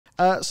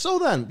So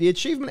then, the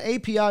achievement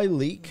API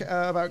leak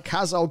about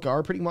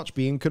Khaz'algar pretty much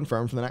being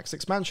confirmed for the next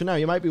expansion. Now,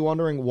 you might be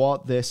wondering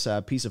what this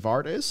piece of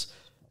art is.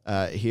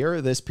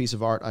 Here, this piece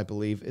of art, I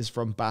believe, is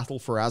from Battle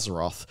for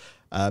Azeroth.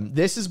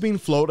 This has been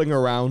floating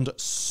around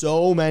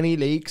so many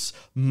leaks.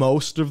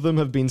 Most of them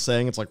have been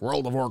saying it's like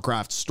World of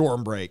Warcraft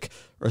Stormbreak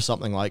or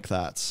something like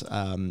that.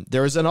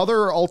 There is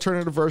another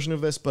alternative version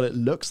of this, but it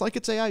looks like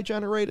it's AI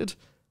generated.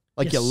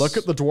 Like, you look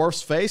at the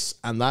dwarf's face,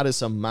 and that is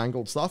some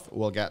mangled stuff.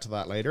 We'll get to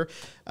that later.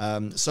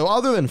 So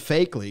other than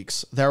fake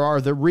leaks, there are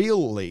the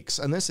real leaks.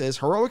 And this is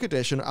Heroic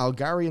Edition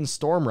Algarian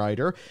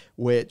Stormrider,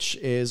 which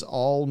is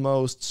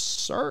almost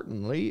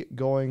certainly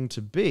going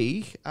to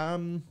be,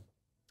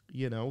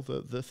 you know,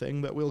 the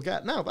thing that we'll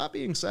get. Now, that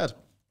being said,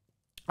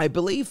 I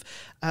believe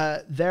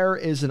there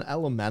is an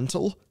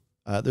elemental.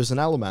 There's an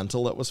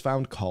elemental that was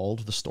found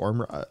called the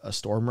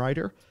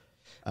Stormrider.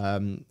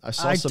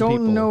 I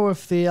don't know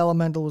if the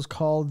elemental was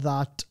called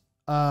that.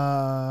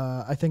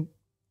 I think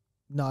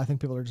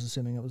people are just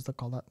assuming it was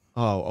called that.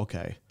 Oh,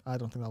 okay. I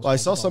don't think that was. Well, I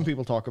saw some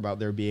people talk about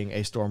there being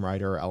a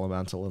Stormrider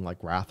elemental in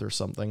like Wrath or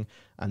something,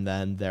 and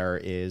then there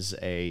is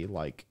a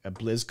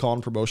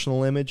BlizzCon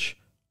promotional image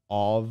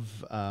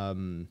of.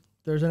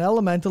 There's an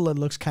elemental that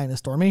looks kind of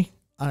stormy,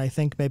 and I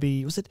think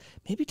maybe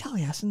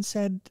Taliesin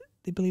said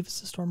they believe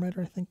it's a Stormrider.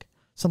 I think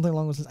something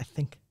along those lines. I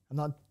think. I'm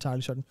not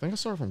entirely certain. I think I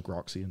saw it from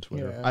Groxy on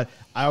Twitter. Yeah.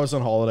 I was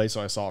on holiday,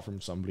 so I saw it from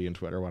somebody on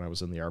Twitter when I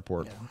was in the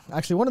airport. Yeah.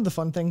 Actually, one of the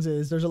fun things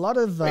is there's a lot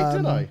of... Wait,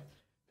 did I?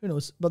 Who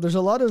knows? But there's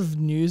a lot of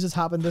news that's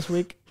happened this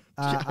week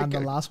and the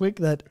last week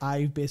that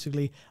I'm going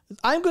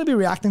to be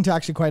reacting to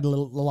actually quite a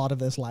lot of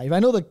this live. I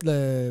know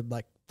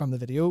the from the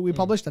video we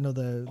published, I know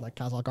the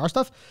Khaz'algar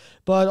stuff,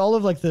 but all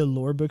of the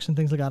lore books and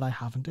things like that, I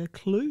haven't a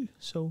clue.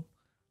 So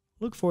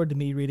look forward to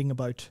me reading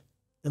about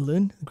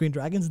Elune, the Green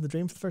Dragons in the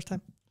Dream for the first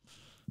time.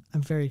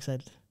 I'm very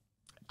excited.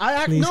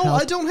 I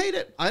don't hate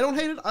it. I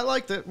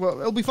liked it.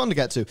 Well, it'll be fun to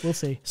get to. We'll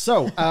see.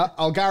 So,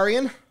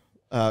 Algarian,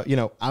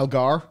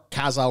 Algar,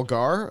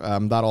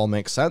 Khaz'algar, that all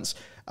makes sense.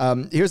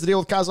 Here's the deal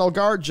with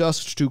Khaz'algar,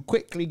 just to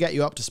quickly get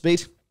you up to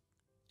speed.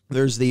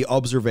 There's the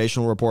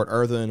observational report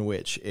Earthen,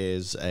 which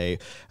is a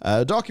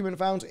document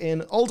found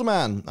in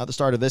Uldaman at the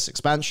start of this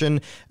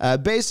expansion.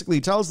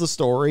 Basically tells the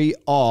story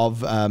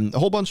of a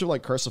whole bunch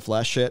of Curse of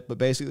Flesh shit, but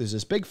basically there's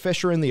this big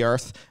fissure in the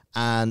earth,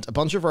 and a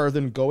bunch of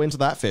Earthen go into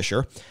that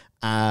fissure.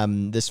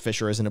 This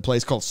fissure is in a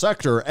place called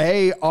Sector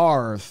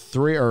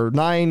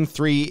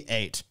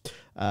AR938.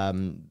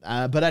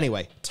 But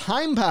anyway,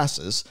 time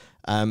passes.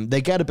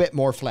 They get a bit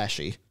more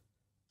fleshy.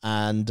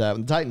 And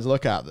the Titans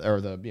look at, or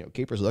the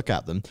Keepers look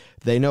at them.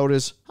 They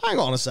notice, hang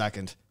on a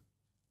second.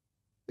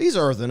 These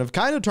Earthen have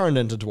kind of turned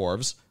into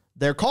dwarves.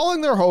 They're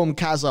calling their home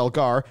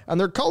Khaz'algar, and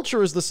their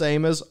culture is the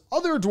same as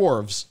other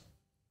dwarves.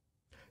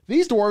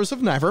 These dwarves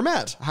have never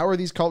met. How are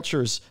these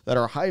cultures that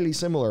are highly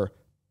similar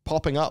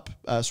popping up,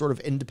 sort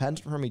of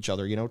independent from each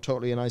other,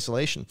 totally in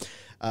isolation?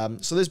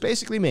 So this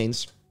basically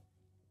means,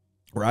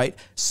 right,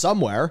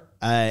 somewhere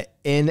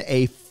in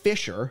a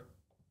fissure,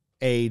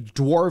 a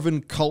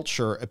dwarven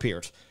culture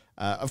appeared.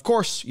 Of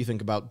course, you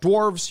think about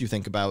dwarves, you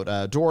think about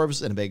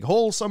dwarves in a big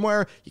hole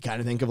somewhere, you kind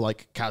of think of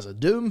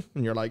Khazad-dûm,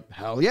 and you're like,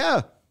 hell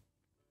yeah,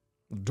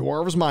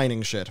 dwarves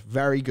mining shit,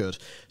 very good.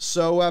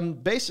 So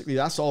basically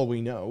that's all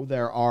we know.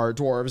 There are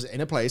dwarves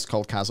in a place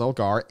called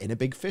Khaz'algar in a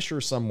big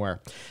fissure somewhere.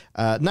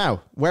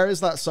 Now, where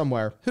is that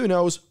somewhere? Who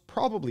knows?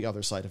 Probably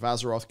other side of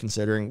Azeroth,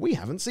 considering we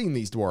haven't seen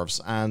these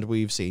dwarves, and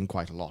we've seen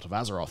quite a lot of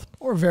Azeroth.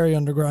 Or very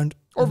underground.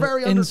 Or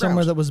very underground. In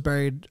somewhere that was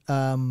buried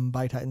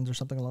by Titans or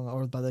something along,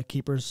 or by the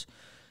Keepers,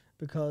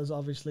 because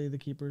obviously the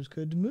Keepers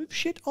could move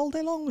shit all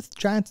day long with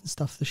giants and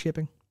stuff, the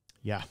shipping.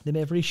 Yeah. They may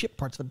have reship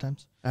parts of it at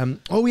times.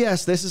 Oh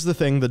yes, this is the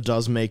thing that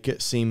does make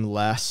it seem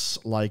less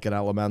like an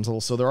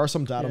elemental. So there are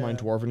some data mine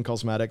dwarven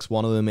cosmetics.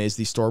 One of them is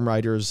the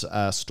Stormrider's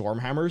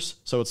Stormhammers.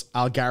 So it's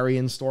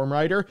Algarian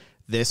Stormrider.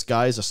 This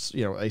guy's a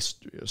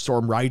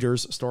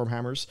Stormrider's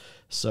Stormhammers.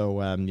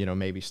 So,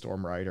 maybe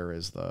Stormrider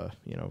is the,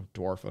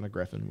 dwarf on a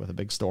griffin with a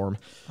big storm.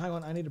 Hang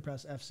on, I need to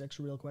press F6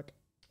 real quick.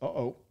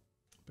 Uh-oh.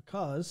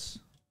 Because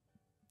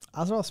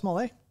Azeroth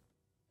Small A. I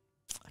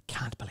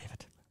can't believe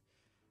it.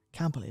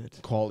 Can't believe it.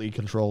 Quality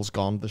control's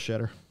gone to the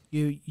shitter.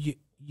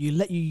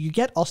 You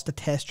get us to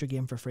test your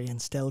game for free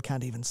and still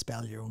can't even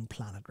spell your own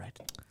planet right.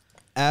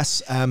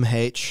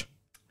 SMH.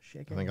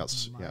 I think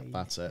that's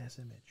it.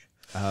 SMH.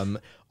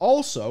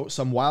 Also,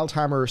 some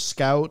Wildhammer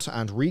Scout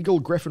and Regal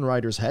Griffin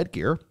Rider's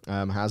headgear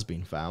has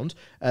been found.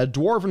 A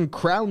Dwarven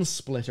Crown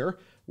Splitter,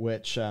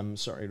 which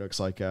certainly looks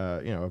like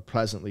a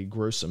pleasantly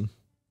gruesome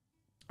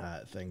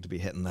thing to be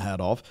hitting the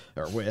head of,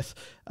 or with,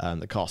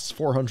 that costs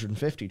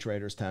 450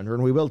 Trader's Tender,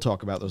 and we will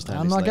talk about those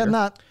tenders I'm not later. getting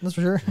that, that's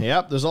for sure.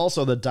 Yep, there's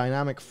also the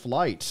Dynamic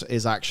Flight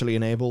is actually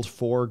enabled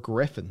for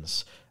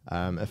Griffins.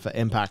 If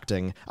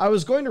impacting, I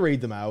was going to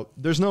read them out.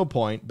 There's no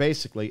point.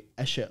 Basically,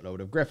 a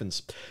shitload of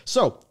griffins.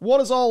 So, what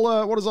does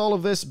all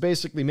of this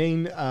basically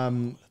mean?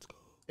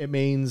 It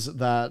means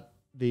that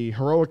the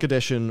Heroic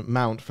Edition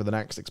mount for the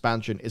next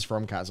expansion is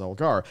from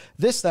Khaz'algar.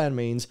 This then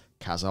means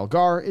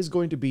Khaz'algar is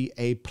going to be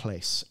a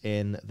place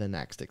in the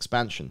next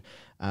expansion.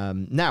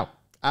 Now,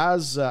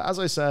 as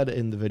I said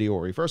in the video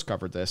where we first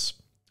covered this,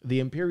 the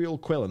Imperial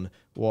Quillen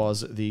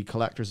was the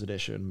collector's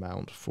edition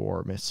mount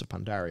for Mists of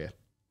Pandaria.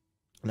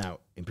 Now,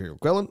 Imperial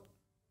Quillen,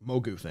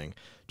 Mogu thing.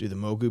 Do the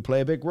Mogu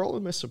play a big role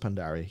in Mists of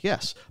Pandaria?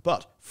 Yes.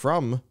 But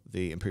from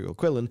the Imperial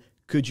Quillen,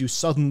 could you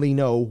suddenly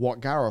know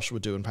what Garrosh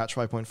would do in patch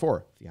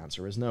 5.4? The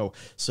answer is no.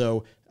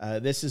 So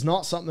this is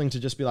not something to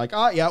just be like,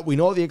 yeah, we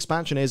know what the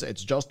expansion is,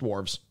 it's just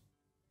dwarves.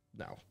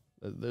 No.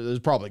 There's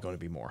probably going to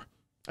be more.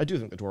 I do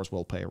think the dwarves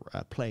will play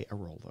a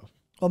role, though.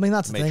 Well, I mean,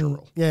 that's the thing.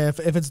 Role. Yeah,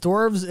 if it's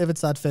dwarves, if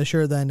it's that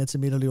Fisher, then it's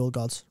immediately old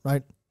gods,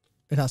 right?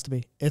 It has to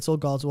be. It's old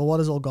gods. Well, what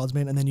does old gods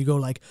mean? And then you go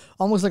like,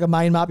 almost like a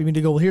mind map. You need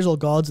to go, well, here's old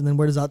gods. And then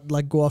where does that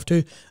like go off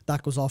to?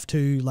 That goes off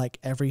to like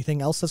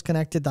everything else that's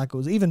connected. That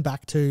goes even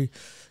back to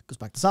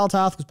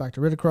Saltath, goes back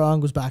to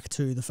Ridicron, goes back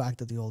to the fact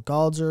that the old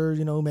gods are,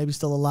 maybe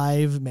still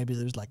alive. Maybe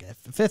there's like a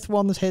fifth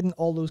one that's hidden.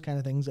 All those kind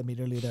of things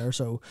immediately there.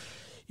 So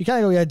you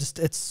kind of go, yeah, just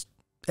it's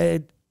a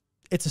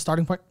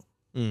starting point.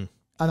 And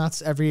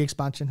that's every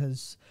expansion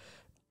has,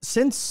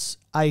 since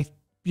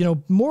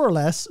more or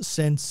less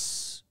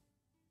since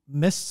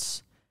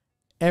Mists,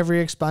 every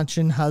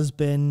expansion has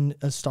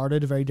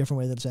started a very different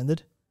way that it's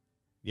ended.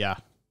 Yeah.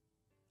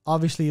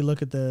 Obviously, you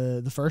look at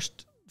the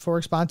first 4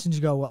 expansions,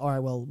 you go, well, all right,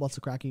 well, what's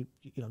the crack? You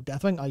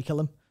Deathwing, you kill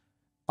him.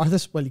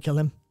 Arthas, will you kill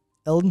him?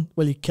 Illidan,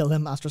 will you kill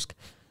him? Asterisk.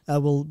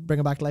 We'll bring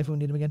him back to life when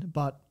we need him again.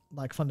 But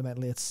like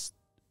fundamentally, it's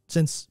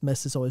since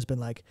Mists, it's always been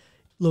like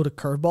load of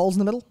curveballs in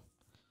the middle,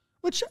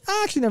 which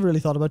I actually never really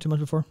thought about too much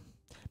before.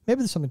 Maybe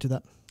there's something to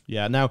that.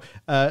 Yeah, now,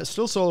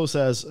 Still Solo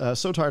says,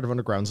 so tired of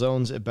underground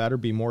zones, it better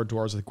be more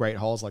dwarves with great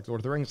halls like Lord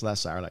of the Rings,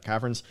 less Sarlacc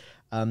caverns.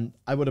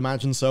 I would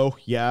imagine so.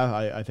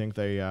 Yeah, I think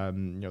they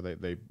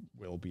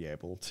will be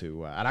able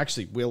to, and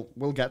actually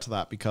we'll get to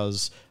that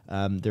because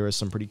there is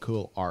some pretty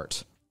cool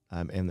art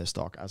in this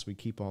doc as we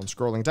keep on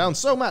scrolling down.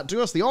 So, Matt,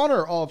 do us the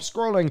honor of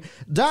scrolling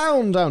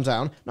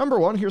down. Number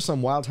 1, here's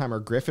some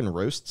Wildhammer Griffin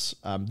roosts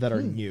that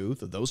are new,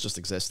 that those just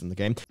exist in the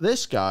game.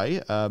 This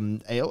guy,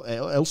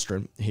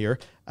 Elstrin here,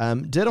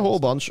 did a whole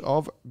bunch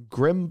of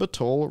Grim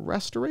Batol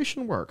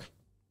restoration work.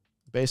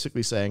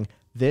 Basically saying,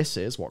 this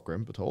is what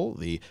Grim Batol,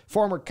 the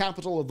former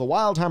capital of the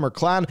Wildhammer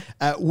clan,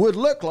 would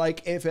look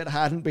like if it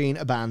hadn't been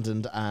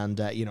abandoned and,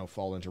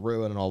 fall into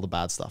ruin and all the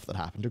bad stuff that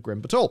happened to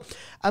Grim Batol.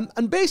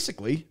 And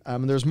basically,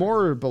 there's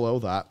more below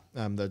that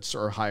that's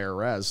sort of higher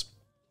res.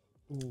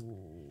 Ooh.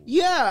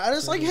 Yeah, and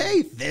it's like,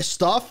 hey, this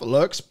stuff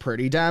looks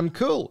pretty damn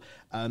cool.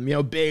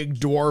 Big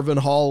dwarven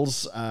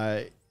halls.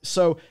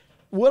 So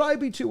would I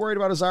be too worried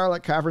about a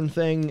Sarlacc cavern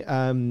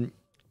thing?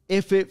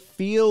 If it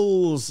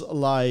feels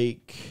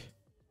like...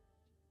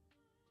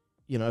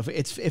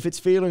 if it's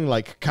feeling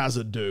like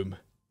Khazad-dûm,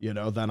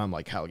 then I'm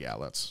like, hell yeah,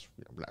 let's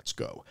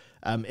go.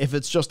 If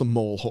it's just a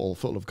mole hole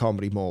full of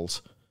comedy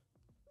moles,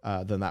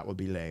 then that would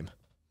be lame.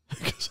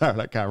 Because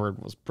Sarlacc Cavern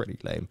was pretty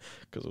lame,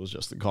 because it was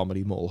just a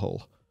comedy mole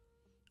hole.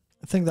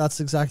 I think that's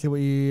exactly what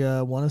you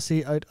want to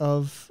see out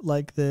of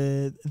like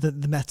the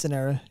Metzen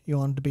era. You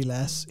want it to be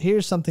less.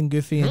 Here's something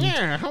goofy. And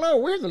yeah, hello,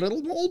 we're the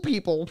little mole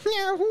people.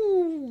 Yeah,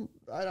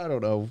 I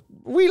don't know.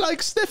 We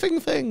like sniffing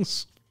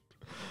things.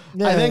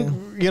 Yeah. I think,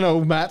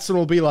 Mattson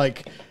will be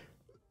like,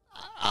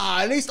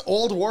 at least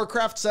Old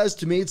Warcraft says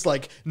to me, it's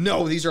like,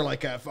 no, these are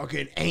like a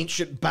fucking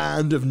ancient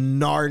band of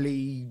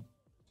gnarly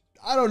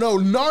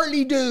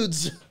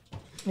dudes.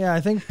 Yeah,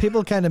 I think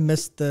people kind of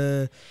missed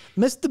the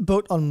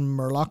boat on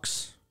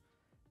Murlocs,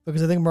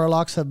 because I think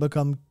Murlocs have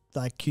become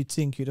like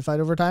cutesy and cutified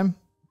over time.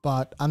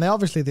 And they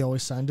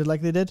always sounded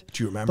like they did.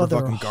 Do you remember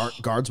fucking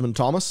Guardsman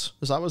Thomas?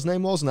 Is that what his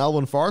name was in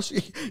Elven Forest?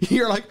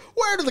 You're like,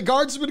 where did the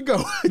Guardsman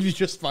go? And you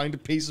just find a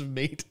piece of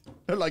meat.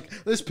 They're like,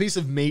 this piece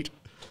of meat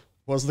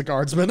was the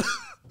Guardsman.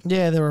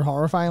 Yeah, they were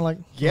horrifying.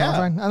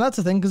 Horrifying. And that's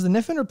the thing, because the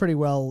Niffin are pretty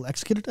well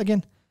executed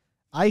again.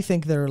 I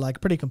think they're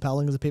like pretty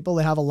compelling as a people.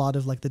 They have a lot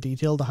of like the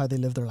detail to how they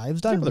live their lives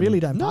down. Really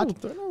down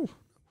pat.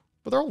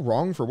 But they're all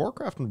wrong for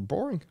Warcraft and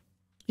boring.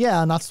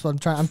 Yeah, and that's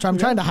what I'm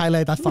trying to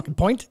highlight that fucking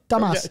point,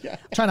 dumbass. Yeah.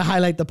 Trying to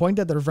highlight the point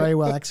that they're very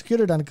well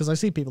executed, and because I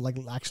see people like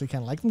actually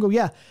kind of like them, go,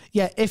 yeah.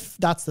 If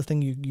that's the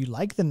thing you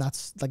like, then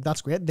that's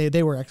great.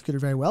 They were executed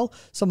very well.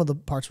 Some of the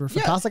parts were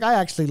fantastic. I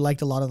actually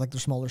liked a lot of like their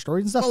smaller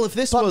stories and stuff. Well, if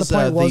this but was the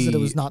point was that it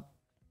was not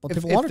what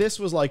people wanted. If this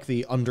was like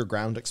the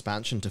underground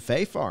expansion to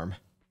Fae Farm,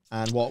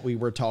 and what we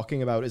were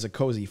talking about is a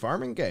cozy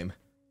farming game,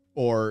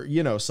 or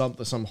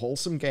some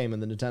wholesome game in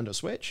the Nintendo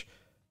Switch,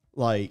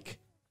 like.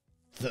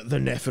 The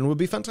Niffin would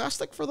be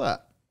fantastic for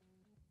that.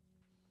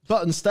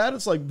 But instead,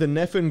 it's like the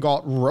Niffin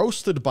got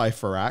roasted by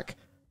Farak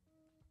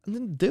and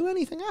didn't do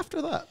anything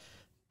after that.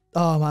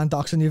 Oh man,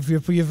 Doxon,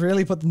 you've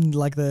really put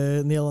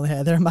the nail on the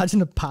head there.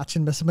 Imagine a patch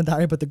in Mists of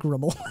Pandaria, but the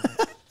Grimmel.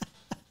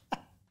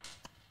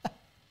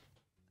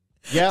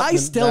 Yeah, I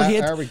still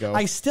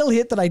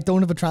hate that I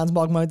don't have a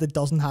transmog mount that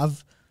doesn't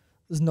have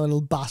there's no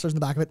little bastards in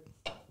the back of it.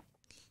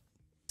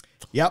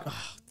 Yep.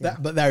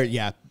 But there,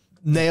 yeah.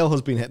 nail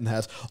has been hit in the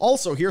head.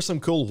 Also, here's some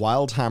cool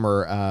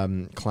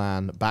Wildhammer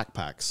clan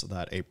backpacks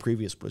that a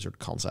previous Blizzard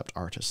concept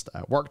artist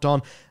worked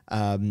on,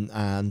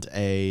 and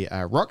a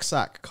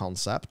rucksack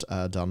concept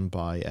done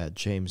by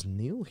James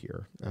Neal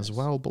here as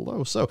well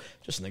below. So,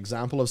 just an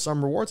example of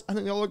some rewards. I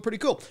think they all look pretty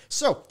cool.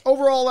 So,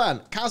 overall then,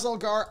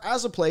 Khaz'algar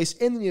as a place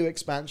in the new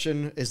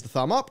expansion is the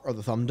thumb up or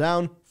the thumb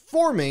down.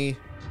 For me,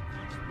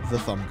 the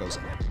thumb goes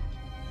up.